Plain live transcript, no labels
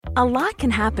A lot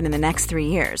can happen in the next 3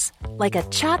 years. Like a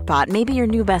chatbot may be your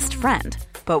new best friend.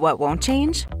 But what won't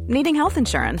change? Needing health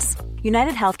insurance.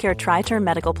 United Healthcare Tri-Term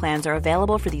Medical Plans are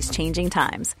available for these changing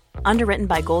times. Underwritten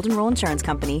by Golden Rule Insurance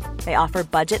Company, they offer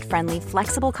budget-friendly,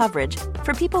 flexible coverage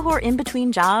for people who are in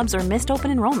between jobs or missed open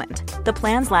enrollment. The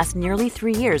plans last nearly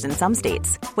 3 years in some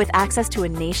states, with access to a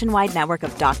nationwide network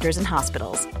of doctors and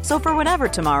hospitals. So for whatever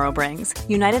tomorrow brings,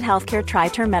 United Healthcare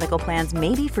Tri-Term Medical Plans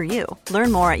may be for you.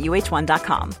 Learn more at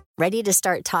uh1.com. Ready to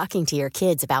start talking to your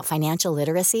kids about financial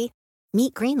literacy?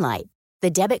 Meet Greenlight,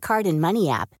 the debit card and money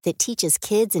app that teaches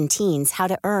kids and teens how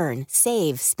to earn,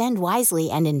 save, spend wisely,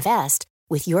 and invest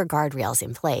with your guardrails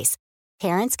in place.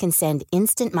 Parents can send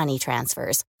instant money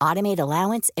transfers, automate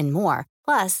allowance, and more.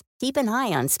 Plus, keep an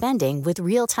eye on spending with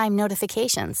real-time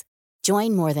notifications.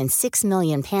 Join more than 6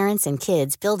 million parents and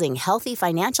kids building healthy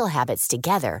financial habits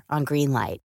together on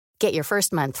Greenlight. Get your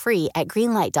first month free at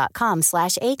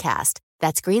greenlight.com/ACAST.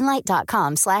 That's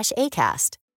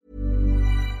greenlight.com/ACAST.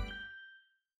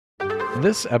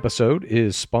 This episode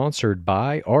is sponsored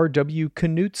by R.W.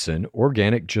 Knudsen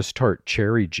Organic Just Tart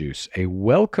Cherry Juice, a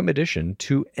welcome addition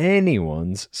to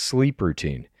anyone's sleep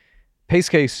routine. Pace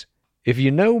Case, if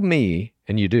you know me,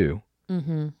 and you do,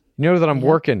 you know that I'm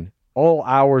working all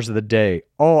hours of the day,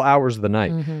 all hours of the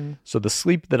night. So the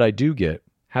sleep that I do get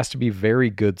has to be very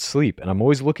good sleep, and I'm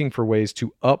always looking for ways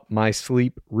to up my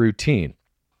sleep routine.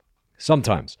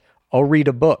 Sometimes I'll read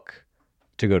a book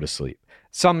to go to sleep.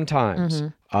 Sometimes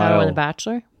I'll... The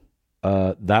Bachelor?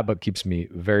 That book keeps me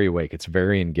very awake. It's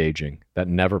very engaging. That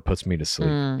never puts me to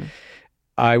sleep.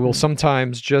 I will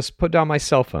sometimes just put down my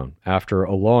cell phone after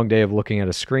a long day of looking at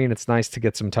a screen. It's nice to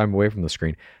get some time away from the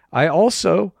screen. I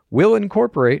also will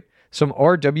incorporate some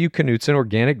R.W. Knudsen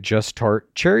Organic Just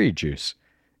Tart Cherry Juice.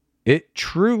 It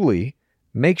truly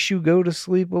makes you go to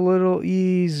sleep a little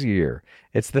easier.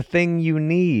 It's the thing you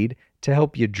need to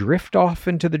help you drift off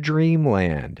into the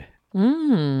dreamland.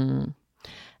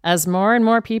 As more and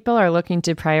more people are looking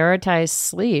to prioritize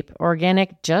sleep,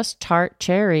 Organic Just Tart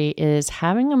Cherry is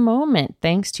having a moment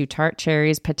thanks to Tart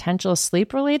Cherry's potential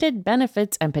sleep-related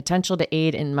benefits and potential to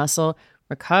aid in muscle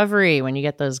recovery when you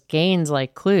get those gains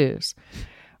like clues.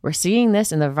 We're seeing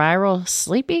this in the viral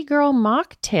Sleepy Girl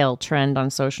mocktail trend on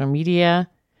social media.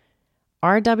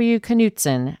 R.W.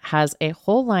 Knudsen has a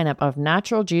whole lineup of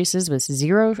natural juices with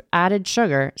zero added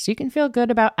sugar, so you can feel good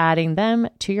about adding them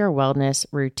to your wellness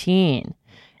routine.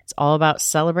 It's all about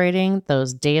celebrating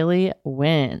those daily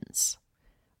wins.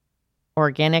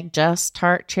 Organic Just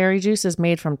Tart Cherry Juice is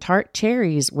made from tart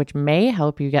cherries, which may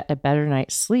help you get a better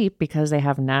night's sleep because they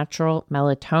have natural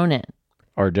melatonin.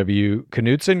 R.W.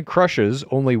 Knudsen crushes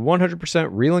only 100%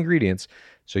 real ingredients,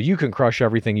 so you can crush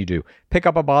everything you do. Pick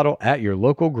up a bottle at your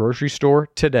local grocery store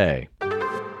today.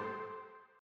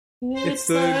 It's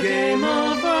the Game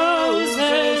of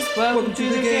Roses. Welcome to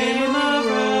the Game of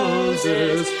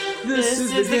Roses. This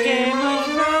is the Game of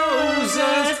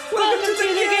Roses. Welcome to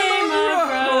the Game of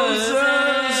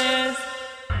Roses.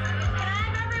 Can I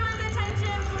have everyone's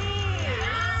attention, please?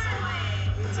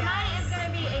 Tonight is going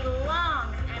to be a long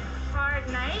and hard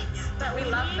night, but we need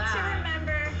to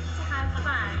remember to have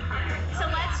fun. So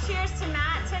let's cheers to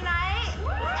Matt tonight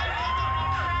and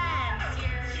making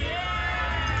new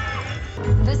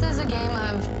friends. This is a game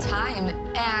of time,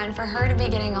 and for her to be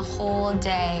getting a whole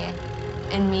day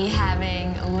and me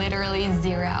having literally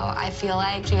zero, I feel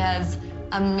like she has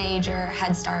a major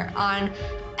head start on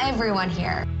everyone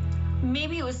here.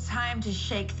 Maybe it was time to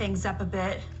shake things up a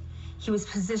bit. He was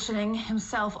positioning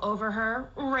himself over her,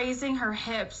 raising her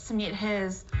hips to meet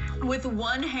his. With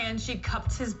one hand, she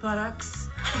cupped his buttocks.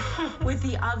 With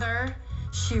the other,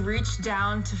 she reached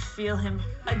down to feel him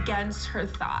against her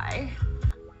thigh.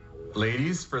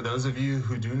 Ladies, for those of you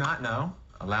who do not know,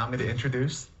 allow me to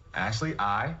introduce Ashley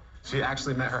I. She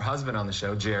actually met her husband on the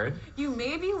show, Jared. You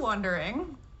may be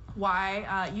wondering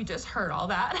why you just heard all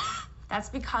that. That's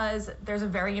because there's a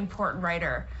very important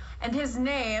writer, and his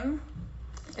name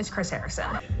is Chris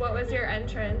Harrison. What was your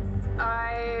entrance?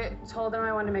 I told him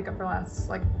I wanted to make up for last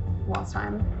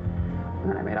time, and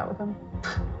then I made out with him.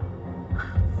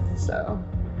 So.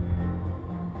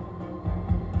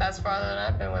 That's farther than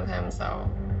I've been with him, so.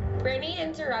 Brittany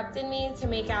interrupted me to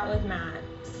make out with Matt.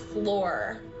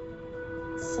 Floor.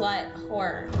 Slut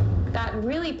whore. That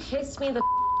really pissed me the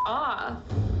off.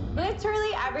 Literally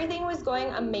everything was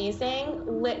going amazing.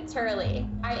 Literally.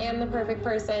 I am the perfect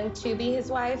person to be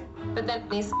his wife, but then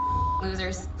these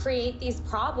losers create these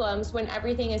problems when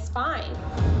everything is fine.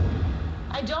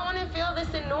 I don't want to feel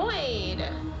this annoyed,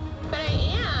 but I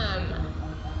am.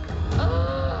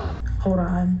 Ugh. Hold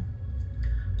on.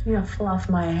 I'm gonna fluff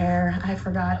my hair. I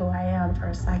forgot who I am for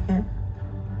a second.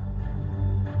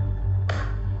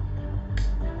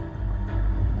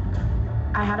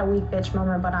 I had a weak bitch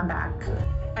moment, but I'm back.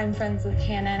 I'm friends with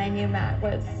Hannah, and I knew Matt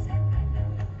was,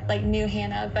 like, knew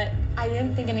Hannah, but I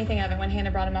didn't think anything of it when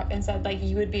Hannah brought him up and said, like,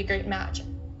 you would be a great match.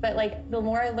 But, like, the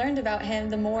more I learned about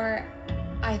him, the more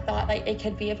I thought, like, it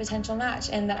could be a potential match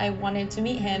and that I wanted to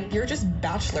meet him. You're just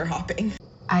bachelor hopping.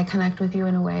 I connect with you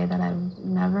in a way that I've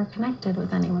never connected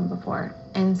with anyone before.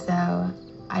 And so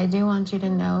I do want you to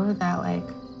know that, like,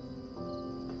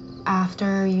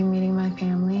 after you meeting my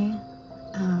family,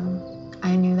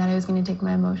 I knew that I was going to take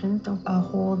my emotions to a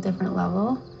whole different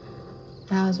level.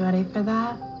 And I was ready for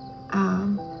that.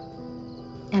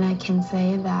 And I can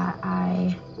say that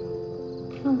I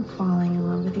am falling in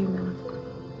love with you now.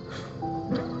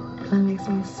 And that makes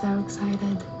me so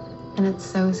excited. And it's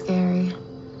so scary.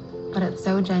 But it's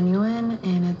so genuine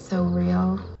and it's so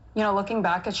real. You know, looking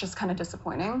back, it's just kind of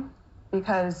disappointing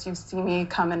because you see me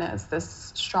come in as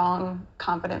this strong,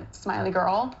 confident, smiley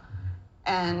girl.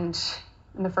 And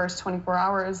in the first 24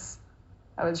 hours,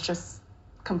 I was just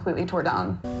completely tore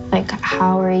down. Like,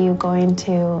 how are you going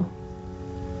to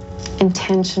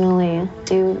intentionally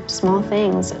do small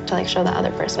things to, like, show the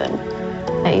other person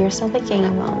that you're still thinking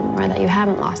of them or that you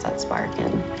haven't lost that spark?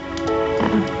 And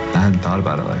yeah. I hadn't thought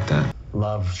about it like that.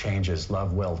 Love changes,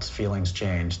 love wilts, feelings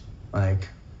change. Like,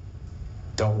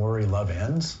 don't worry, love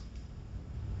ends?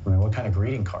 I mean, what kind of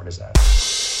greeting card is that?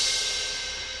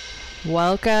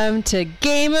 Welcome to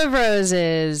Game of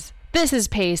Roses. This is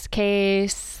Pace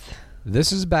Case.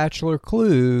 This is Bachelor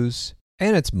Clues,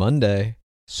 and it's Monday,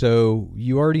 so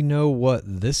you already know what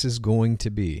this is going to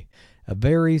be. A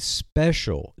very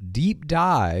special deep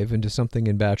dive into something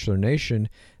in Bachelor Nation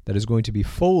that is going to be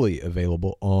fully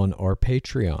available on our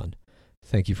Patreon.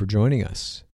 Thank you for joining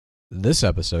us. This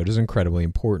episode is incredibly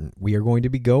important. We are going to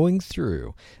be going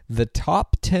through the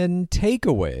top 10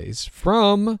 takeaways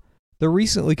from the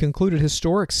recently concluded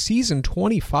historic season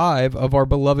 25 of our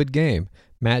beloved game,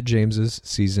 Matt James's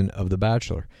season of The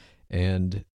Bachelor.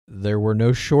 And there were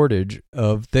no shortage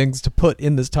of things to put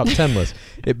in this top 10 list.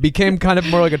 It became kind of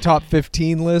more like a top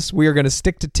 15 list. We are going to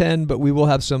stick to 10, but we will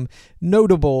have some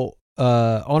notable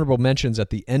honorable mentions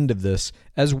at the end of this,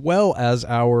 as well as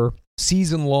our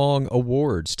season-long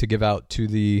awards to give out to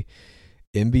the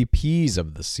MVPs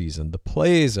of the season, the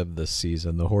plays of the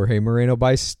season, the Jorge Moreno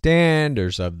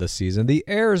bystanders of the season, the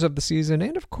heirs of the season,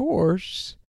 and of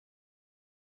course,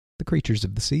 the creatures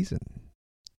of the season.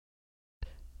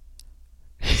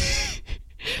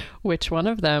 Which one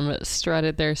of them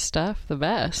strutted their stuff the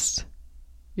best?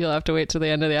 You'll have to wait till the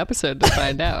end of the episode to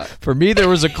find out. For me, there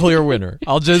was a clear winner.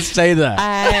 I'll just say that.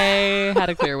 I had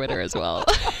a clear winner as well.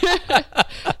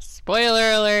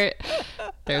 Spoiler alert.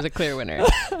 There's a clear winner.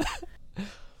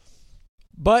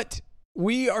 But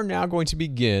we are now going to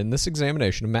begin this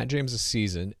examination of Matt James'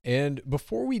 season. And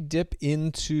before we dip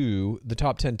into the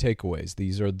top 10 takeaways,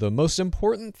 these are the most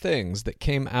important things that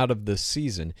came out of this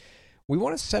season. We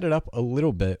want to set it up a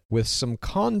little bit with some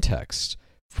context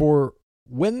for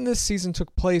when this season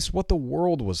took place, what the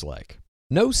world was like.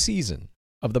 No season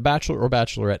of The Bachelor or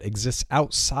Bachelorette exists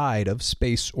outside of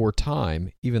space or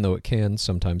time, even though it can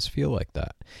sometimes feel like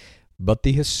that. But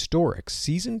the historic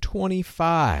season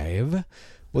 25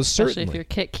 was certainly... Especially if you're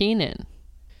Kit Keenan.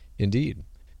 Indeed.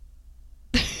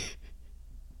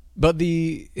 But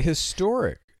the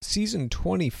historic season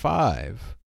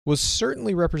 25 was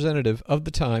certainly representative of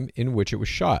the time in which it was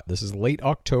shot. This is late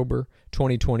October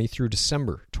 2020 through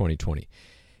December 2020.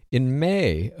 In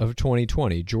May of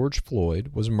 2020, George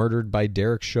Floyd was murdered by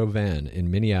Derek Chauvin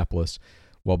in Minneapolis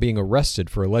while being arrested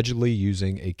for allegedly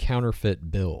using a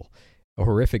counterfeit bill. A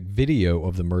horrific video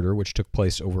of the murder, which took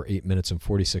place over 8 minutes and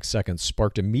 46 seconds,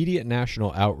 sparked immediate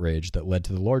national outrage that led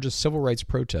to the largest civil rights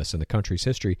protests in the country's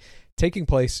history, taking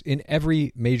place in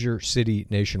every major city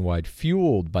nationwide,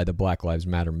 fueled by the Black Lives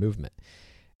Matter movement.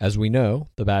 As we know,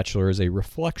 The Bachelor is a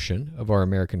reflection of our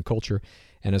American culture,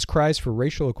 and as cries for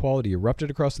racial equality erupted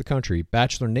across the country,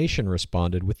 Bachelor Nation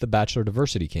responded with the Bachelor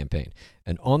Diversity Campaign,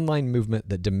 an online movement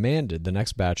that demanded the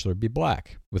next Bachelor be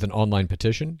black. With an online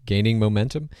petition gaining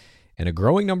momentum and a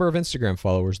growing number of Instagram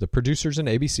followers, the producers and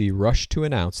ABC rushed to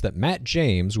announce that Matt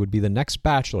James would be the next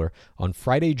Bachelor on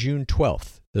Friday, June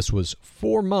 12th. This was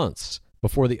 4 months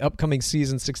before the upcoming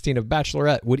season 16 of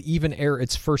Bachelorette would even air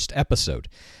its first episode,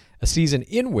 a season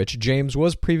in which James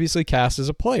was previously cast as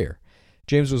a player.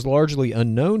 James was largely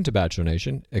unknown to Bachelor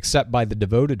Nation, except by the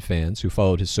devoted fans who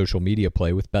followed his social media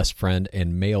play with best friend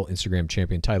and male Instagram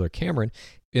champion Tyler Cameron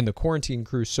in the Quarantine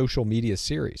Crew social media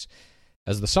series.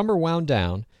 As the summer wound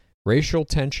down, racial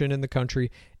tension in the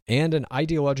country and an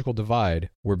ideological divide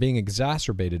were being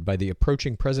exacerbated by the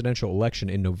approaching presidential election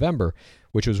in November,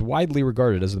 which was widely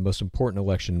regarded as the most important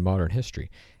election in modern history.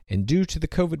 And due to the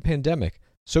COVID pandemic,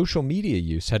 social media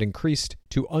use had increased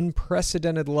to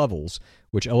unprecedented levels,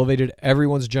 which elevated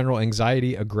everyone's general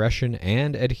anxiety, aggression,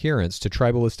 and adherence to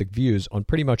tribalistic views on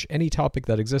pretty much any topic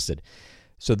that existed.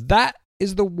 So that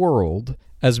is the world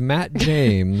as Matt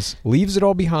James leaves it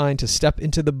all behind to step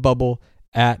into the bubble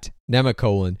at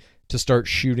Nemacolin to start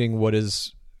shooting what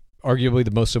is arguably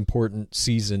the most important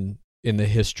season in the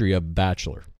history of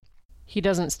Bachelor. He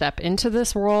doesn't step into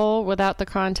this role without the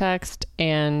context,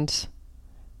 and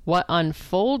what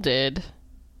unfolded,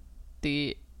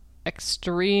 the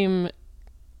extreme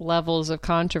levels of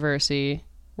controversy,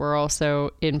 were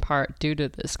also in part due to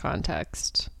this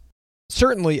context.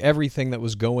 Certainly everything that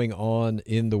was going on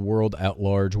in the world at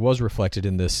large was reflected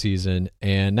in this season,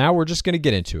 and now we're just going to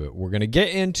get into it. We're going to get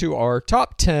into our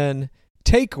top 10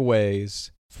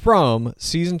 takeaways from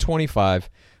season 25.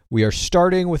 We are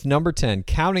starting with number 10,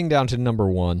 counting down to number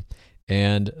 1,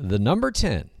 and the number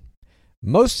 10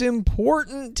 most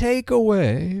important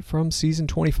takeaway from season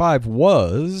 25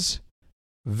 was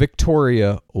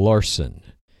Victoria Larson.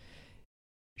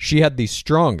 She had the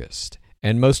strongest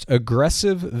and most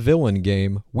aggressive villain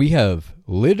game we have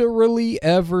literally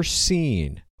ever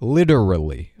seen.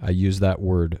 Literally. I use that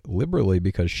word liberally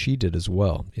because she did as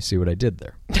well. You see what I did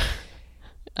there?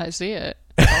 I see it.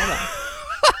 What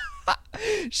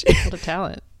a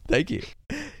talent. Thank you.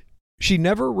 She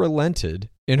never relented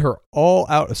in her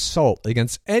all-out assault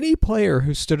against any player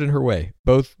who stood in her way.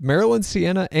 Both Marilyn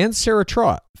Sienna and Sarah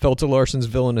Trott fell to Larson's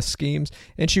villainous schemes,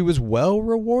 and she was well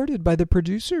rewarded by the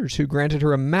producers who granted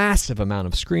her a massive amount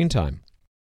of screen time.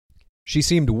 She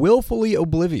seemed willfully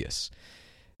oblivious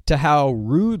to how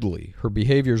rudely her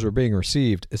behaviors were being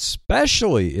received,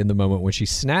 especially in the moment when she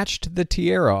snatched the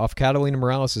tiara off Catalina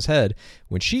Morales' head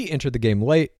when she entered the game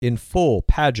late in full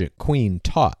pageant queen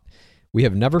taut. We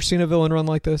have never seen a villain run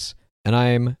like this, and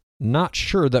I'm not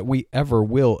sure that we ever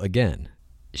will again.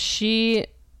 She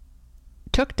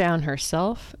took down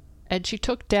herself, and she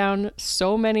took down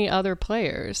so many other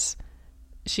players.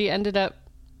 MJ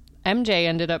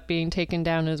ended up being taken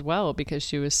down as well because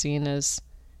she was seen as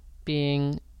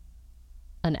being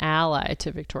an ally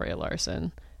to Victoria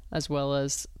Larson, as well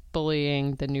as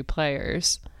bullying the new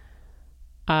players.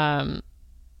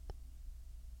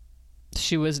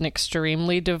 She was an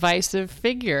extremely divisive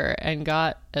figure and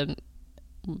got a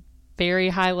very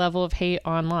high level of hate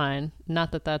online.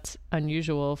 Not that that's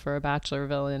unusual for a Bachelor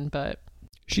villain, but...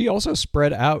 She also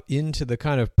spread out into the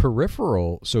kind of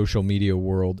peripheral social media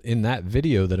world in that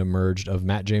video that emerged of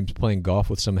Matt James playing golf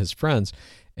with some of his friends,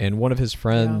 and one of his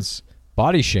friends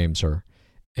body shames her.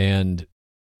 And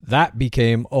that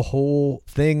became a whole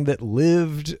thing that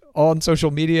lived on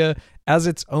social media as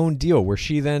its own deal, where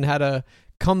she then had a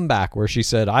comeback where she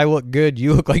said, "I look good,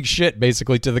 you look like shit,"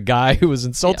 basically to the guy who was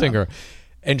insulting her.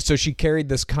 And so she carried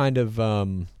this kind of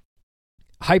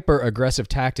hyper-aggressive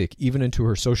tactic even into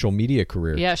her social media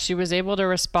career. Yeah, she was able to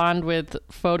respond with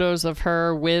photos of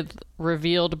her with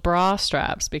revealed bra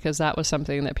straps, because that was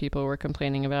something that people were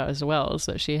complaining about as well, is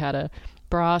that she had a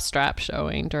bra strap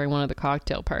showing during one of the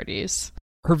cocktail parties.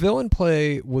 Her villain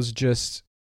play was just,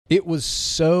 it was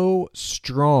so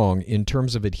strong in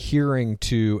terms of adhering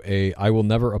to a I will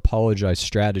never apologize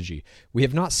strategy. We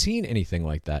have not seen anything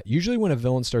like that. Usually when a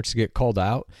villain starts to get called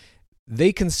out,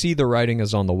 they can see the writing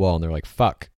is on the wall and they're like,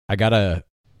 fuck, I gotta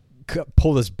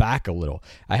pull this back a little.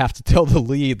 I have to tell the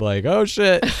lead like, oh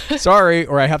shit, sorry,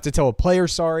 or I have to tell a player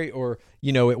sorry, or,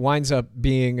 you know, it winds up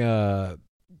being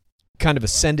kind of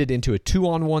ascended into a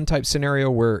 2-on-1 type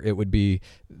scenario where it would be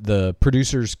the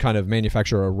producers kind of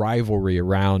manufacture a rivalry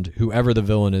around whoever the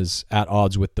villain is at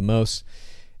odds with the most,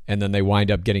 and then they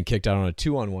wind up getting kicked out on a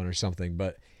 2-on-1 or something.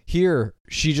 But here,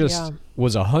 she just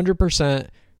was 100%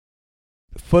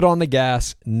 foot on the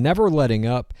gas, never letting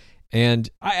up. And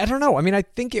I don't know. I mean, I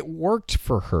think it worked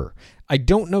for her. I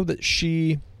don't know that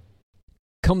she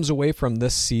comes away from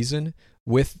this season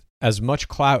with as much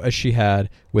clout as she had,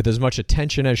 with as much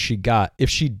attention as she got,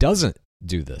 if she doesn't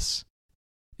do this.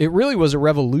 It really was a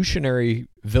revolutionary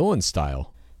villain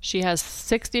style. She has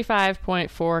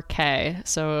 65.4K,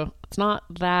 so it's not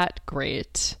that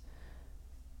great.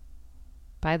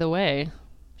 By the way,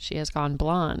 she has gone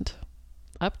blonde.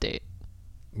 Update.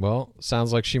 Well,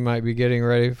 sounds like she might be getting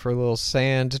ready for a little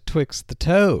sand twixt the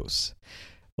toes.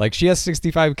 Like, she has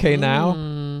 65K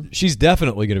now. She's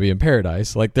definitely going to be in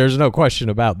paradise. Like, there's no question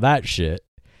about that shit.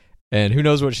 And who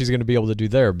knows what she's going to be able to do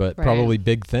there, but probably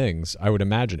big things, I would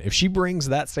imagine. If she brings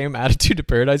that same attitude to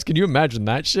paradise, can you imagine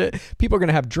that shit? People are going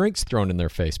to have drinks thrown in their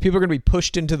face. People are going to be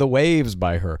pushed into the waves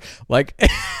by her. Like,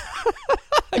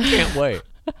 I can't wait.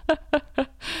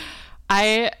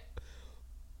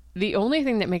 The only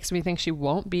thing that makes me think she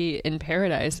won't be in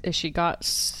Paradise is she got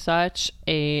such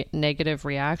a negative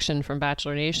reaction from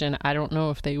Bachelor Nation. I don't know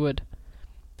if they would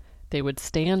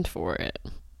stand for it.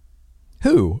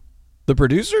 Who? The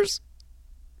producers?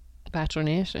 Bachelor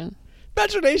Nation.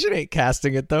 Bachelor Nation ain't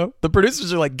casting it, though. The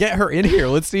producers are like, get her in here.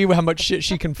 Let's see how much shit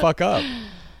she can fuck up.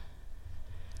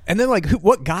 And then, like,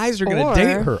 what guys are going to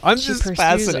date her? I'm just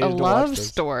fascinated to watch this. A love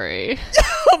story.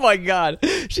 Oh, my God.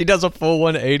 She does a full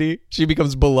 180. She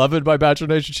becomes beloved by Bachelor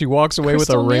Nation. She walks away with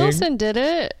a ring. Crystal Nielsen did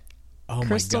it. Oh, my God.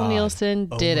 Crystal Nielsen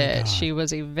did it. God. She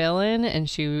was a villain, and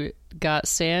she got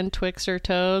sand twixt her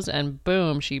toes, and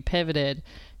boom, she pivoted.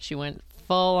 She went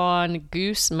full-on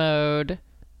goose mode,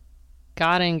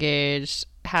 got engaged,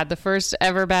 had the first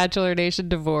ever Bachelor Nation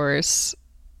divorce,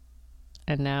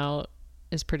 and now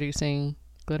is producing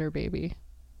Glitter Baby.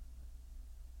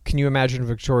 Can you imagine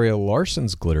Victoria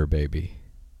Larson's Glitter Baby?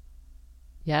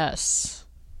 Yes.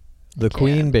 The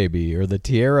Queen Baby or the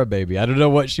Tiara Baby. I don't know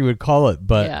what she would call it,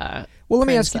 but... Yeah. Well, let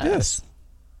me ask you this.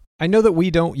 I know that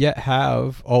we don't yet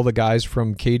have all the guys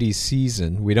from Katie's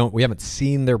season. We haven't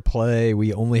seen their play.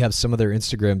 We only have some of their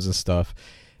Instagrams and stuff.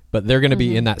 But they're going to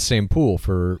be in that same pool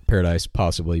for Paradise,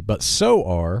 possibly. But so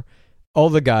are all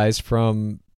the guys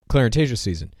from Claire and Tasia's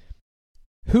season.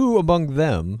 Who among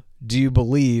them do you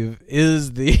believe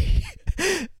is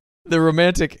the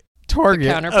romantic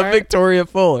target of Victoria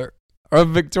Fuller or of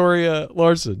Victoria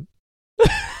Larson?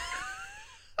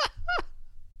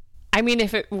 I mean,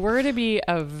 if it were to be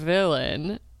a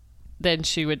villain, then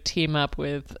she would team up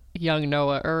with young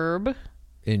Noah Erb.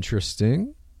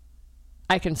 Interesting.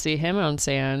 I can see him on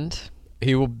sand.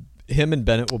 Him and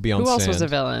Bennett will be on sand. Who else was a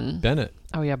villain? Bennett.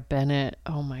 Oh, yeah, Bennett.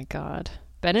 Oh, my God.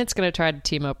 Bennett's going to try to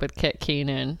team up with Kit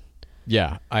Keenan.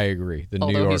 Yeah, I agree.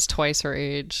 Although he's twice her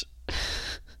age.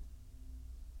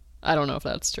 I don't know if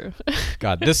that's true.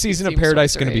 God, this season of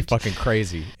Paradise is going to be fucking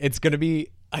crazy. It's going to be...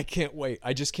 I can't wait.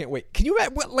 I just can't wait. Can you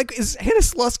imagine, is Hannah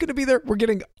Sluss going to be there? We're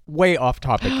getting way off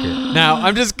topic here. Now,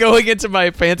 I'm just going into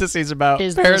my fantasies about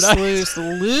Paradise. Is the sluice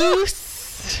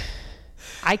loose?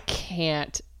 I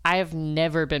can't. I have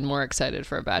never been more excited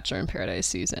for a Bachelor in Paradise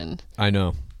season. I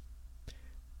know.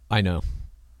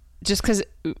 Just because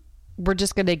we're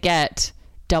just going to get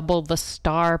double the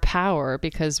star power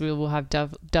because we will have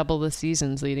double the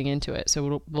seasons leading into it.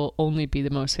 So we'll only be the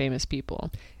most famous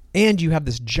people. And you have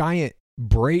this giant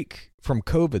break from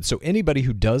COVID. So anybody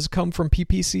who does come from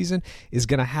PP season is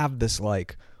going to have this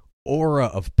like aura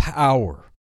of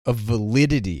power, of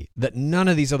validity that none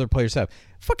of these other players have.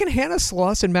 Fucking Hannah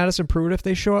Sluss and Madison Pruitt, if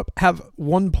they show up, have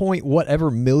 1 point whatever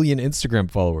million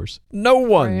Instagram followers. No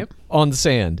one on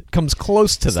sand comes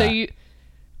close to that.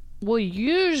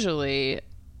 Usually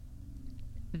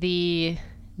the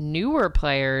newer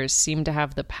players seem to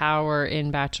have the power in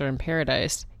Bachelor in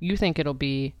Paradise. You think it'll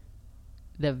be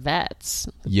the vets,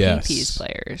 the PP's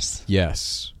players.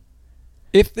 Yes.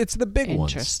 If it's the big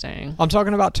ones. Interesting. I'm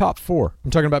talking about top 4. I'm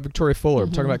talking about Victoria Fuller.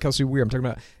 I'm talking about Kelsey Weir. I'm talking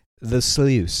about the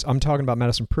Sluice. I'm talking about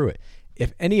Madison Pruitt.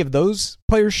 If any of those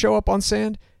players show up on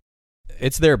sand,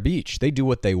 it's their beach. They do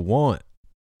what they want.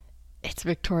 It's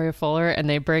Victoria Fuller and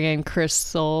they bring in Chris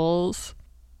Soules.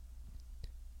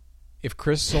 If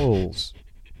Chris Soules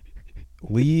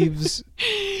leaves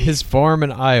his farm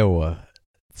in Iowa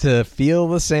to feel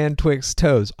the sand twixt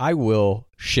toes, I will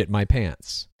shit my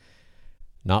pants.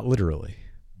 Not literally.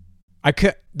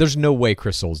 There's no way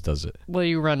Chris Soules does it. Will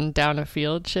you run down a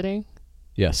field shitting?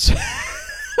 Yes.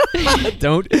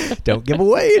 Don't give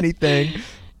away anything.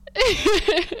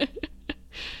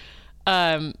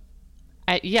 I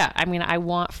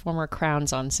want former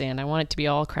crowns on sand. I want it to be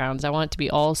all crowns. I want it to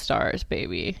be all stars,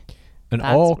 baby. An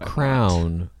all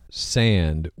crown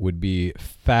sand would be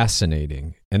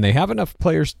fascinating. And they have enough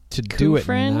players to do it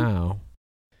now.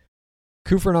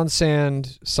 Kufrin on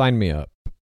sand, sign me up.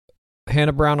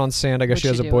 Hannah Brown on sand, I guess she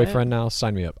has a boyfriend now,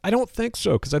 sign me up. I don't think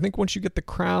so, because I think once you get the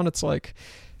crown, it's like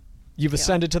you've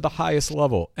ascended to the highest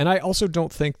level. And I also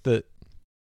don't think that...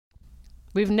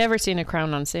 We've never seen a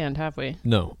crown on sand, have we?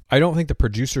 No. I don't think the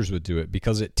producers would do it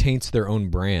because it taints their own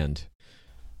brand.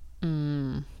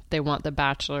 They want the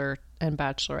Bachelor and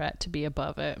Bachelorette to be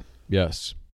above it.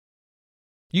 Yes.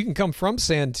 You can come from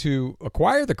sand to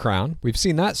acquire the crown. We've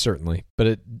seen that, certainly.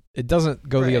 But it doesn't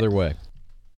go the other way.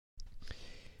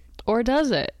 Or does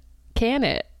it? Can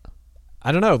it?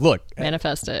 I don't know. Look.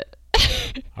 Manifest it.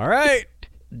 All right.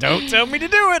 Don't tell me to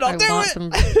do it. I'll do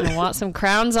it. I want some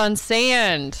crowns on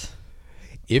sand.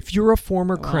 If you're a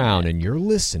former crown and you're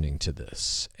listening to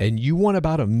this and you want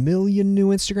about 1 million new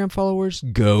Instagram followers,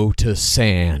 go to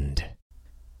sand.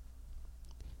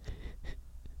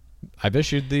 I've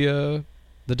issued the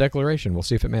the declaration. We'll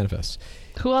see if it manifests.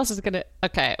 Who else is gonna?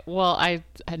 Okay, well, I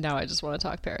now I just want to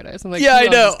talk Paradise. I'm like, Yeah, who I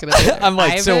know. else is gonna be there? I'm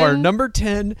like, so our Ivan? number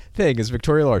 10 thing is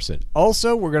Victoria Larson.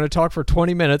 Also, we're going to talk for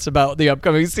 20 minutes about the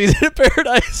upcoming season of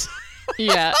Paradise.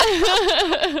 Yeah.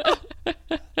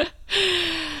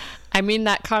 I mean,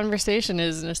 that conversation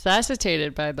is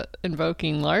necessitated by the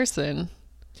invoking Larson.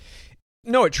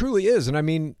 No, it truly is. And I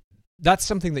mean, that's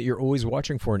something that you're always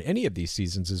watching for in any of these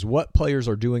seasons is what players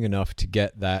are doing enough to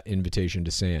get that invitation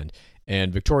to sand.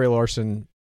 And Victoria Larson,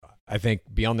 I think,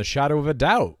 beyond the shadow of a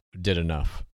doubt, did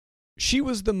enough. She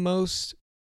was the most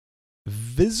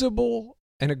visible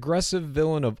and aggressive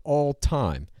villain of all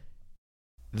time.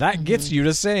 That gets you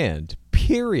to sand,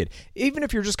 period. Even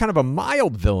if you're just kind of a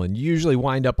mild villain, you usually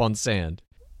wind up on sand.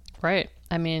 Right.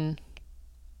 I mean,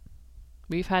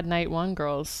 we've had night one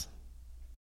girls.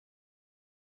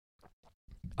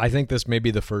 I think this may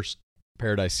be the first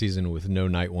Paradise season with no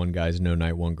night one guys, no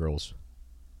night one girls.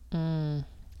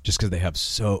 Just because they have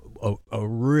a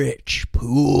rich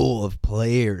pool of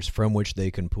players from which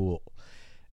they can pull.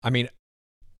 I mean,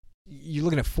 you're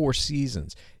looking at 4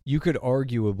 seasons. You could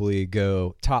arguably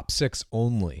go top 6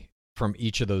 only from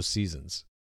each of those seasons.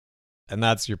 And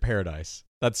that's your Paradise.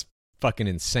 That's fucking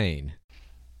insane.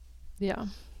 Yeah.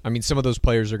 I mean, some of those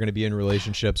players are going to be in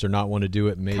relationships or not want to do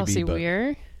it, maybe. Kelsey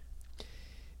Weir?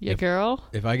 Yeah, girl?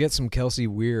 If I get some Kelsey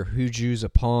Weir Hooju's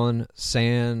upon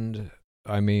sand,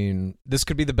 I mean, this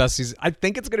could be the best season. I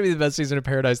think it's going to be the best season of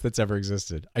Paradise that's ever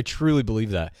existed. I truly believe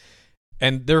that.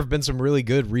 And there have been some really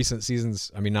good recent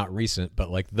seasons. I mean, not recent, but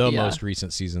like the most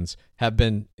recent seasons have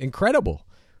been incredible.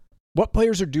 What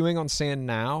players are doing on sand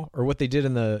now, or what they did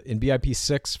in BIP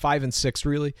 6, 5 and 6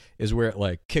 really, is where it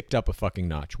like kicked up a fucking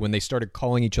notch when they started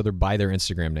calling each other by their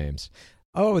Instagram names.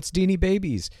 Oh, it's Deanie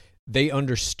Babies. They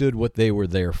understood what they were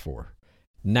there for.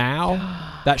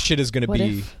 Now, that shit is going to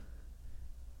be...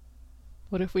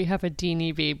 What if we have a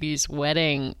Deanie Babies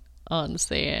wedding on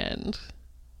sand?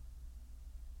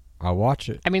 I'll watch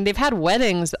it. I mean, they've had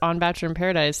weddings on Bachelor in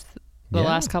Paradise the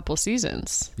last couple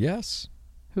seasons. Yes.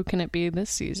 Who can it be this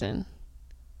season?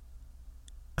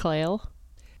 Clayle?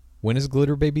 When is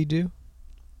Glitter Baby due?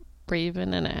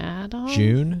 Raven and Adam?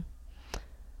 June?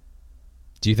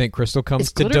 Do you think Crystal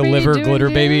comes to deliver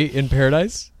Glitter Baby in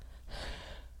Paradise?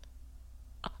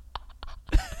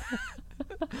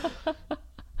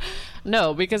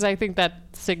 No, because I think that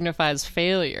signifies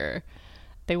failure.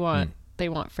 They want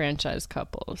franchise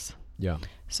couples. Yeah.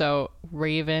 So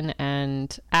Raven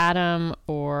and Adam,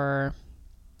 or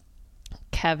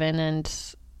Kevin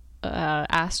and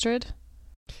Astrid.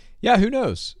 Yeah, who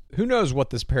knows? Who knows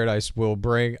what this Paradise will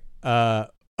bring?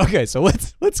 Okay, so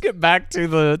let's get back to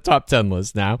the top 10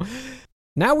 list now.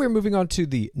 Now we're moving on to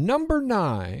the number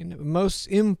 9 most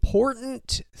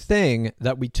important thing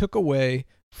that we took away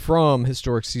from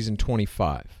Historic Season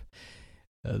 25.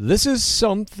 This is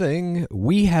something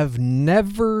we have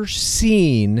never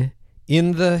seen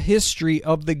in the history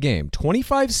of the game.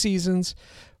 25 seasons,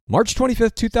 March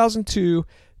 25th, 2002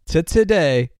 to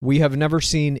today, we have never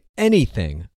seen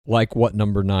anything like what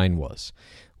number 9 was.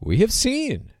 We have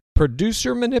seen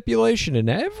producer manipulation in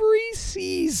every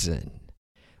season.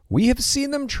 We have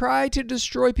seen them try to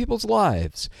destroy people's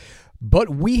lives, but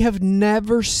we have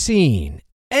never seen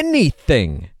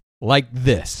anything like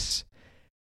this.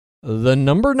 The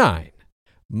number 9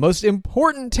 most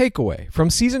important takeaway from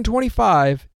season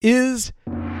 25 is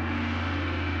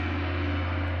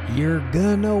you're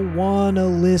gonna wanna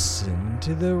listen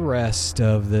to the rest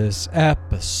of this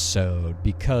episode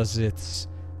because it's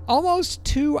almost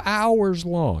 2 hours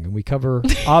long, and we cover,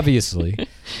 obviously,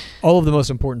 all of the most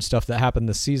important stuff that happened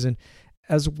this season,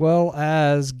 as well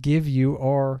as give you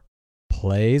our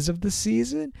plays of the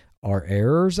season, our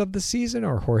errors of the season,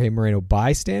 our Jorge Moreno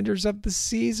bystanders of the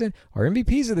season, our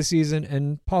MVPs of the season,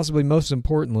 and possibly most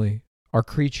importantly, our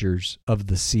creatures of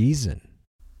the season.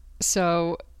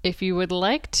 So if you would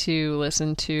like to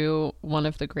listen to one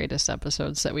of the greatest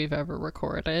episodes that we've ever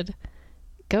recorded,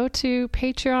 go to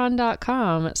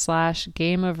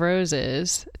patreon.com/Game of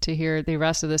Roses to hear the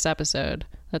rest of this episode.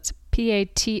 That's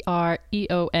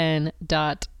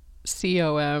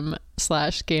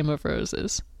patreon.com/Game of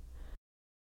Roses.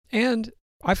 And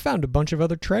I found a bunch of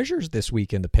other treasures this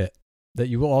week in the pit that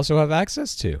you will also have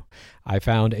access to. I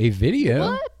found a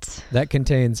video that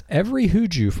contains every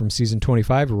Hooju from season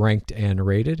 25 ranked and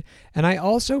rated. And I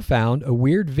also found a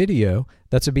weird video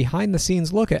that's a behind the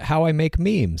scenes look at how I make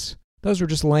memes. Those were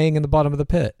just laying in the bottom of the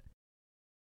pit.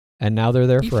 And now they're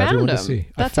there for everyone to see.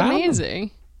 That's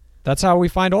amazing. That's how we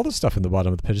find all the stuff in the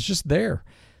bottom of the pit. It's just there.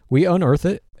 We unearth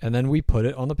it and then we put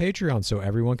it on the Patreon so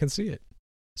everyone can see it.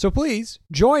 So please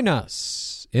join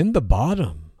us in the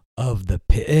bottom of the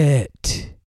pit.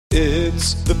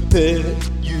 It's the pit,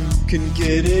 you can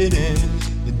get it in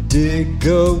and dig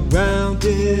around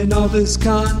in all this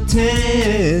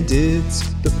content. It's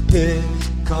the pit,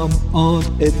 come on,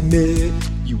 admit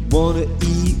you wanna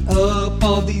eat up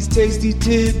all these tasty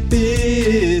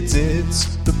tidbits.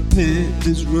 It's the pit,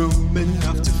 there's room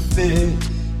enough to fit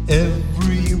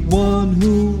everyone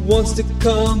who wants to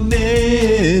come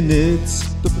in.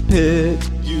 It's the pit,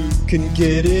 you can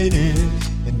get it in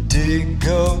and dig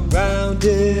around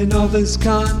in all this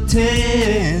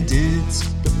content. It's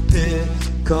the pit,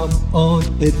 come on,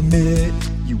 admit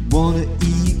you wanna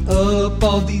eat up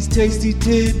all these tasty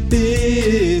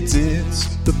tidbits.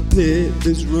 It's the pit,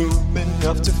 there's room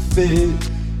enough to fit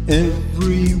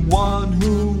everyone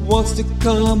who wants to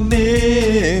come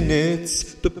in.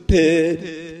 It's the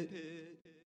pit.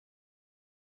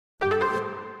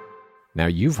 Now,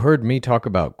 you've heard me talk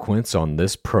about Quince on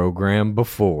this program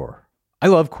before. I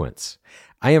love Quince.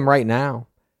 I am right now,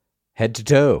 head to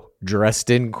toe, dressed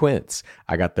in Quince.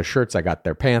 I got their shirts, I got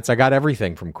their pants, I got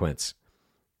everything from Quince.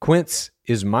 Quince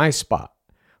is my spot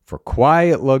for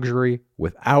quiet luxury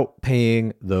without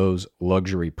paying those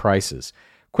luxury prices.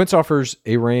 Quince offers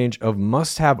a range of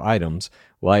must-have items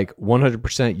like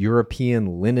 100%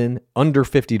 European linen under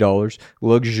 $50,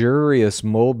 luxurious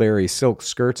mulberry silk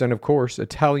skirts, and of course,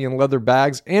 Italian leather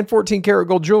bags and 14-karat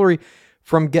gold jewelry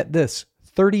from, get this,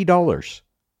 $30.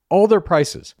 All their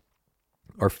prices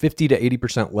are 50 to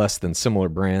 80% less than similar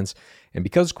brands. And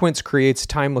because Quince creates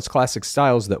timeless classic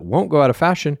styles that won't go out of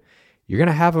fashion, you're going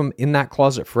to have them in that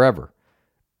closet forever.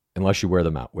 Unless you wear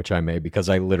them out, which I may, because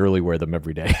I literally wear them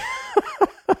every day.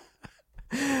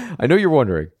 I know you're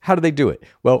wondering, how do they do it?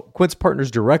 Well, Quince partners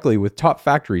directly with top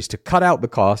factories to cut out the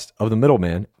cost of the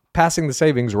middleman, passing the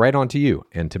savings right on to you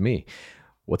and to me.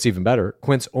 What's even better,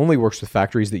 Quince only works with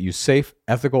factories that use safe,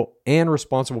 ethical, and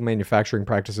responsible manufacturing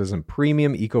practices and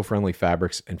premium eco-friendly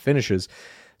fabrics and finishes,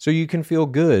 so you can feel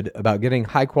good about getting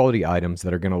high-quality items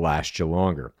that are going to last you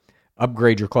longer.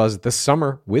 Upgrade your closet this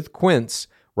summer with Quince.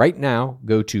 Right now,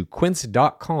 go to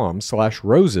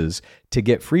quince.com/roses to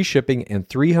get free shipping and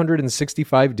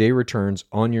 365-day returns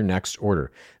on your next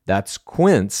order. That's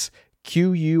Quince,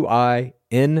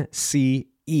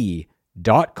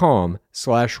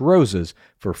 QUINCE.com/roses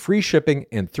for free shipping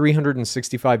and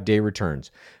 365-day returns.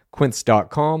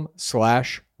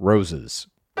 Quince.com/roses.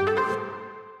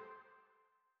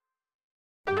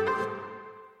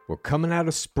 We're coming out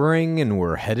of spring and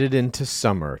we're headed into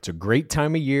summer. It's a great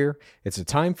time of year. It's a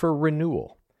time for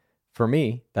renewal. For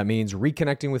me, that means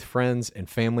reconnecting with friends and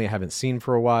family I haven't seen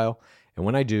for a while. And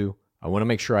when I do, I want to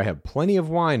make sure I have plenty of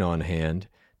wine on hand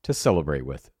to celebrate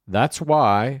with. That's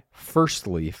why First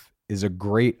Leaf is a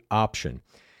great option.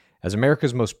 As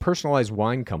America's most personalized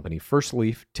wine company, First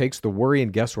Leaf takes the worry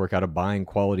and guesswork out of buying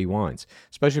quality wines,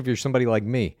 especially if you're somebody like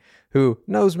me who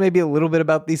knows maybe a little bit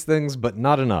about these things, but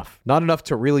not enough. Not enough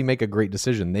to really make a great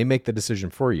decision. They make the decision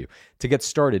for you. To get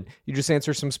started, you just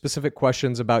answer some specific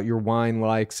questions about your wine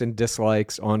likes and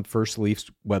dislikes on First Leaf's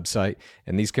website,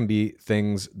 and these can be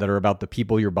things that are about the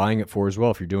people you're buying it for as well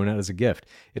if you're doing it as a gift.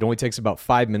 It only takes about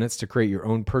 5 minutes to create your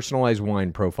own personalized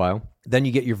wine profile. Then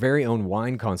you get your very own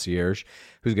wine concierge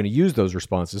who's going to use those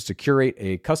responses to curate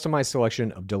a customized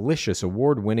selection of delicious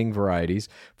award-winning varieties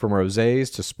from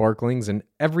rosés to sparklings and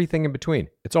everything in between.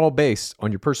 It's all based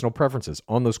on your personal preferences,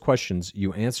 on those questions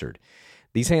you answered.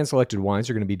 These hand-selected wines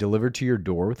are going to be delivered to your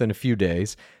door within a few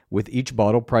days, with each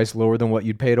bottle priced lower than what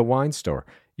you'd pay at a wine store.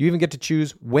 You even get to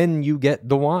choose when you get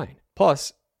the wine.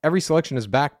 Plus, every selection is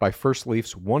backed by First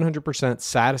Leaf's 100%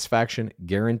 satisfaction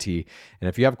guarantee. And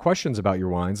if you have questions about your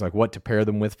wines, like what to pair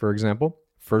them with, for example,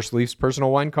 First Leaf's personal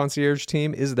wine concierge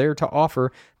team is there to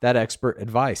offer that expert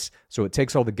advice. So it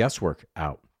takes all the guesswork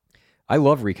out. I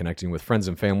love reconnecting with friends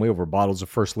and family over bottles of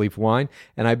First Leaf wine,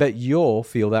 and I bet you'll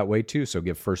feel that way too. So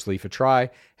give First Leaf a try.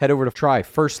 Head over to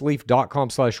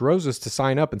tryfirstleaf.com/roses to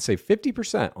sign up and save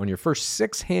 50% on your first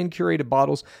 6 hand-curated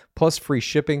bottles plus free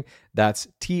shipping. That's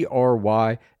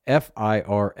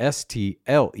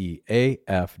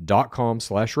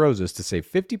tryfirstleaf.com/roses to save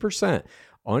 50%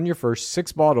 on your first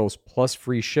 6 bottles plus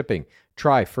free shipping.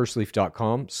 Try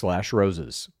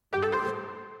firstleaf.com/roses.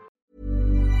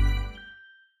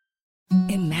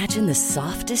 Imagine the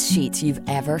softest sheets you've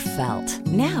ever felt.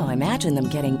 Now imagine them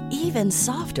getting even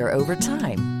softer over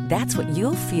time. That's what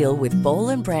you'll feel with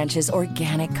Boll & Branch's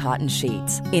organic cotton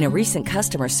sheets. In a recent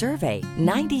customer survey,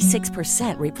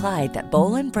 96% replied that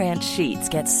Boll & Branch sheets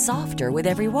get softer with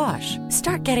every wash.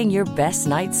 Start getting your best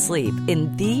night's sleep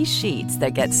in these sheets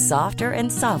that get softer and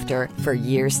softer for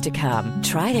years to come.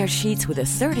 Try their sheets with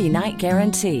a 30-night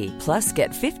guarantee. Plus, get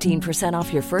 15%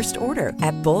 off your first order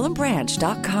at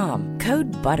BollandBranch.com.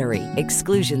 Code BUTTERY.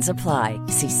 Exclusions apply.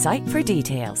 See site for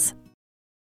details.